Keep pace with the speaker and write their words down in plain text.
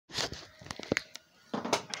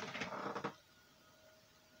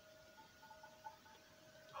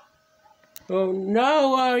Oh,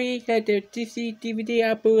 no worries that the DC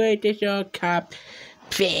DVD operator cap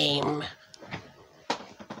fame.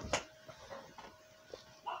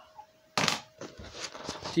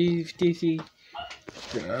 DC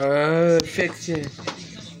fiction.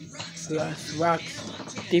 Rocks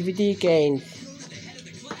DVD games.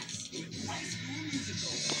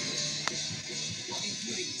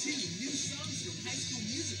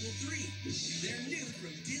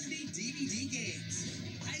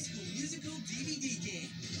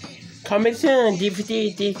 Coming soon,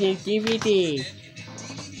 DVD.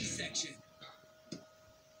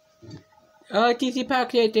 Oh, DC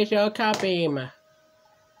Pocket Edition copy.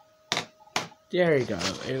 There you go,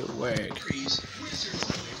 it worked.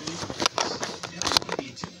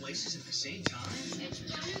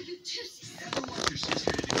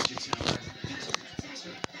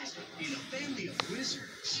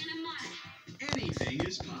 Anything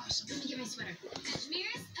is possible. Let me get my sweater.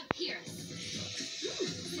 Kashmir's appears.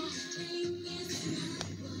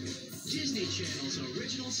 Disney Channel's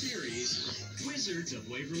original series, Wizards of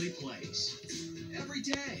Waverly Place. Every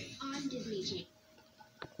day on Disney Channel.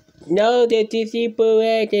 No, the DC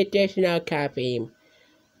Blu-ray additional copy.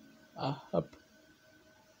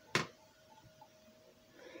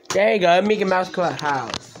 There you go, Mickey Mouse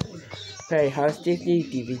Clubhouse. Playhouse Disney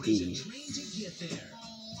DVD.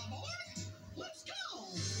 Let's go!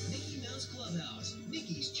 Mickey Mouse Clubhouse,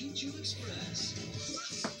 Mickey's Choo Choo Express.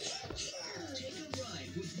 Take a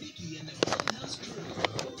ride with Mickey and the Clubhouse crew.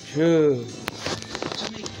 True.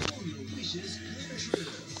 To make all your wishes come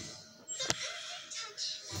true.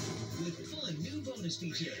 With fun new bonus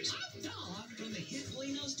features. From the hit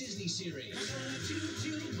Playhouse Disney series.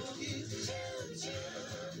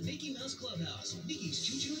 Mickey Mouse Clubhouse, Mickey's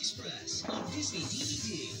Choo Choo Express on Disney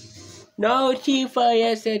DVD. No cheap for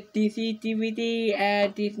us at DC DVD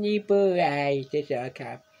and Disney Blu-ray. This is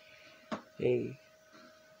cap. Hey.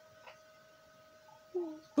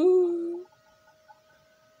 Boo.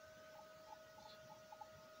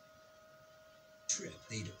 Trip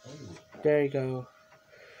they'd always. There you go.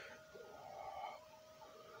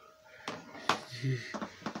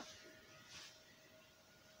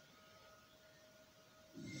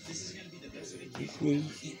 This is gonna be the best of it. It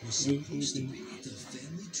was supposed to be the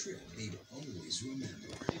family trip they'd always remember.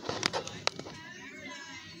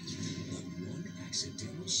 But one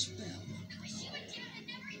accidental spell.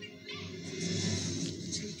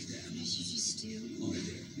 Take them on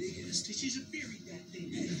their biggest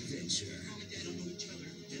adventure. Mom and Dad don't know each other,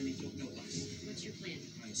 and they don't know us. What's your plan?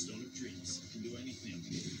 Find Stone of Dreams. Can do anything.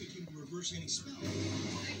 It can reverse any spell.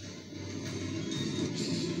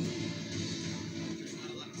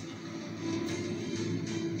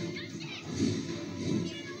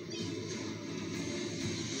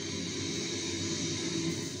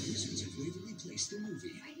 Wizards of Waverly Place, the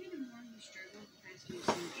movie. I hear the more you struggle, the faster you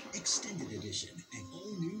sink. Extended edition, an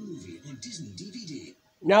all-new movie on Disney DVD.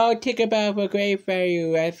 No ticket back for great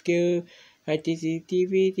value. Rescue a Disney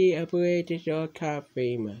DVD operator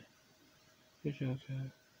copy.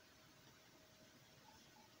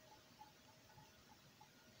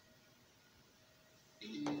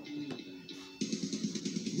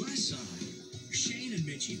 Last summer, Shane and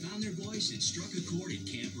Mitchie found their voice and struck a chord in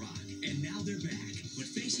Camp Rock, and now they're back, but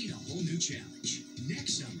facing a whole new challenge.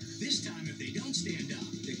 Next summer, this time if they don't stand up,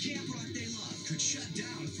 the Camp Rock they love could shut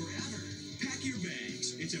down forever. Pack your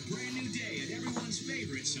bags. It's a brand new day at everyone's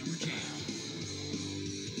favorite summer camp.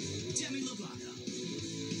 Demi Lovato,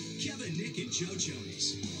 Kevin, Nick, and Joe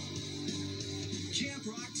Jonas. Camp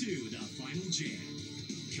Rock 2, The Final Jam.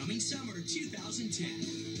 Coming summer 2010.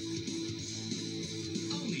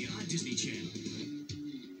 Only on Disney Channel.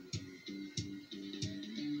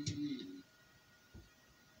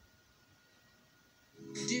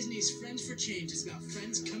 Disney's Friends for Change is about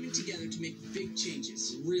friends coming together to make big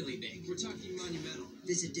changes. Really big. We're talking monumental.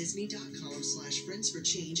 Visit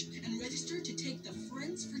disney.com/friendsforchange and register to take the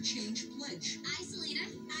Friends for Change pledge. I, Selena.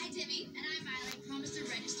 I, Demi. And I, Miley, promise to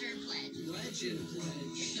register and pledge. Legend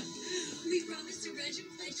pledge. We promise to reg and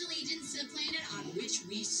pledge allegiance to the planet on which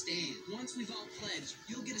we stand. Once we've all pledged,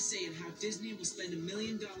 you'll get a say in how Disney will spend $1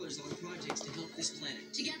 million on projects to help this planet.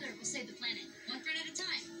 Together, we'll save the planet, one friend at a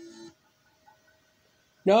time.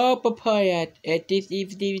 No papaya at Disney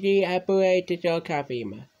DVD operator copy.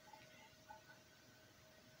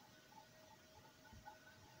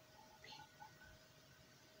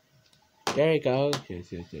 There you go.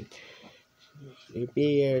 It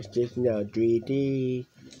beers, just no 3D.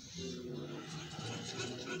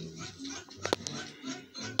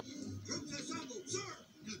 Troops assembled, sir!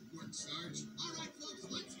 Good work, Sarge. All right, folks,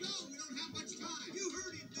 let's go. We don't have much time. You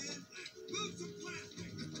heard him, Ben. Move some plastic.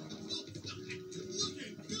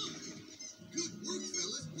 Looking good.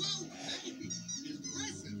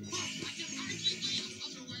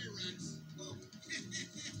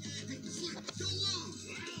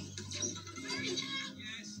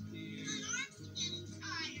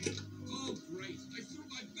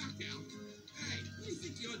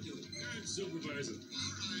 present. All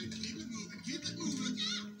right, keep it moving, keep it moving.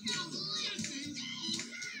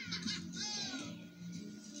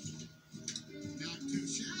 Not too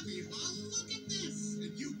shabby, huh? Look at this.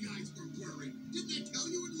 And you guys were worried. Didn't I tell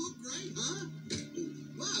you it looked great, huh? Oh,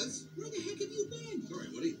 Buzz, where the heck have you been? Sorry,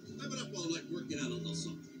 Woody. I've been up all night working out a little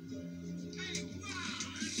something.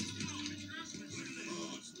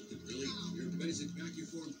 Oh, it's nothing really. Your basic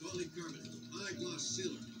vacuum-formed polycarbonate high-gloss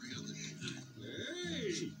sealer. Around the shot.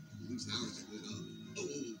 Hey! At least ours are good, huh? Oh,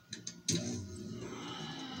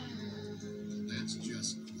 That's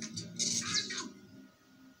just great. Oh,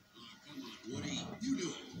 come on, Woody. You do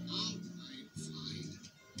it. All right, fine.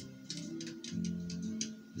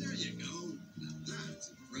 there you go. Now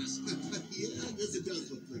that's impressive. Yeah, I guess it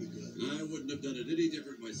does look pretty good. I wouldn't have done it any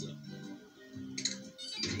different myself.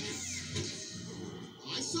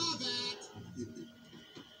 I saw that.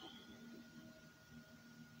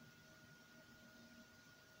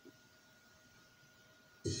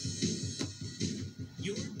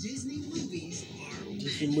 Your Disney movies are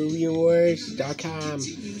DisneyMovieAwards.com.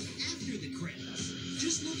 continues after the credits.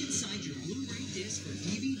 Just look inside your Blu-ray disc or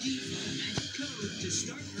DVD for a magic code to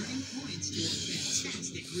start earning points for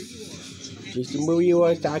fantastic rewards.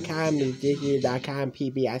 DisneyMovieAwards.com is Disney.com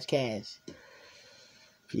PBS Cast.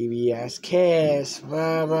 PBS Cast.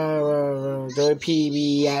 Doing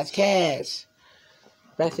PBS Cast.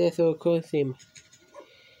 That's it, so cool theme.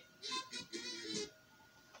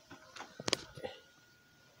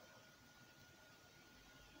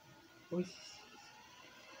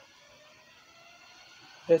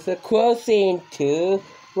 It's a cool scene too.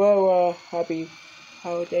 Well, happy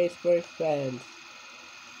holidays for friends.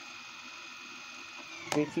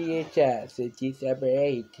 VHS, December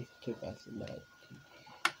 8th, 2009.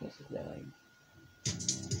 This is 9.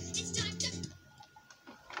 It's time to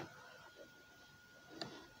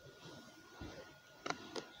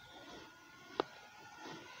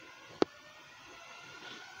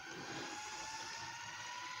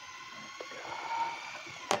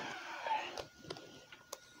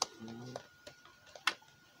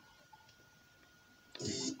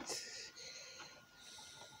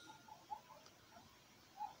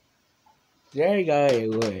There you go, it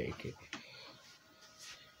worked.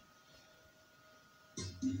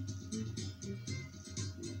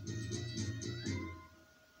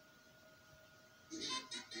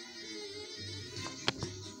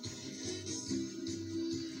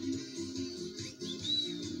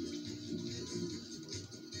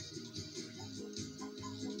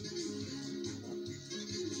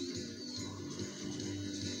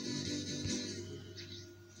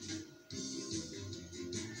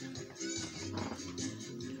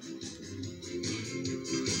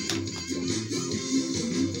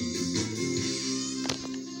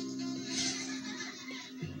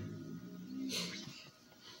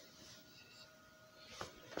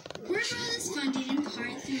 Warner is funded in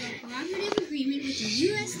part through a cooperative agreement with the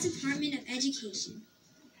U.S. Department of Education.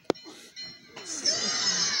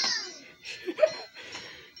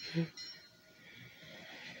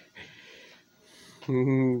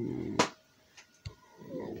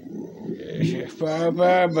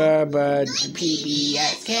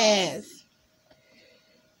 PBS Cast.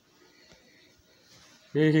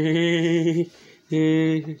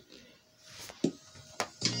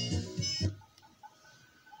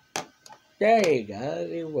 There you go,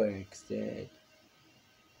 it works then.